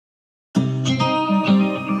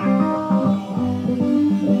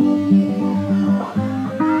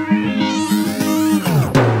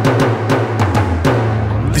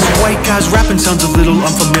rapping sounds a little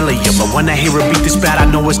unfamiliar, but when I hear a beat this bad, I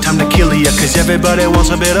know it's time to kill ya. Cause everybody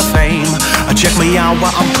wants a bit of fame. Check me out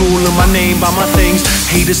while I'm cool in my name, by my things.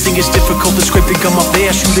 Haters think it's difficult to scrape, they come up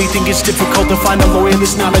there. Shoot, they think it's difficult to find a lawyer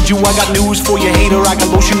that's not a Jew. I got news for you, hater, I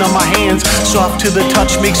got lotion on my hands. Soft to the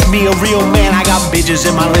touch makes me a real man. I got bitches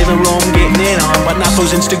in my living room getting it on, but not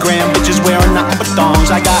those Instagram bitches wearing nothing but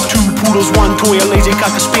thongs. I got 2 poodles, 1 toy, a lazy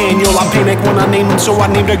cocker spaniel. I panic when I name them, so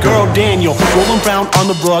I named a girl Daniel. Rolling round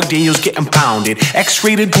on the block, Daniel's getting pounded.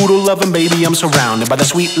 X-rated poodle loving, baby, I'm surrounded by the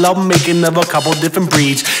sweet love making of a couple different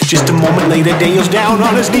breeds. Just a moment later, Daniel's down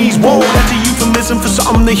on his knees. Whoa, that's a euphemism for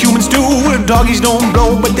something the humans do. Doggies don't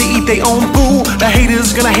blow, but they eat their own food. The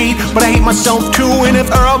haters gonna hate, but I hate myself too. And if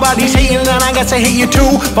everybody's hating, then I guess I hate you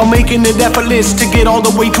too. For making it effortless to get all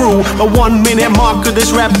the way through the 1 minute mark of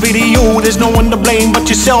this rap video. There's no one to blame but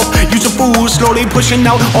yourself. You's a fool, slowly pushing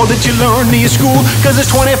out all that you learned in your school. Cause it's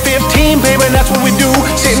 2015, baby, that's what we do.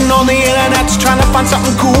 Sitting on the internet trying to find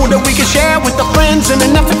something cool that we can share with the friends in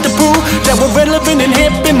an effort to prove that we're relevant and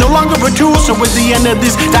hip and no longer a tool. So as the end of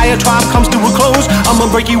this diatribe comes to a close, I'ma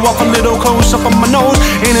break you off a little close up on my nose.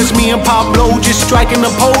 And it's me and Pablo just striking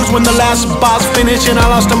a pose when the last bar's finished and I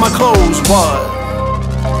lost all my clothes. What?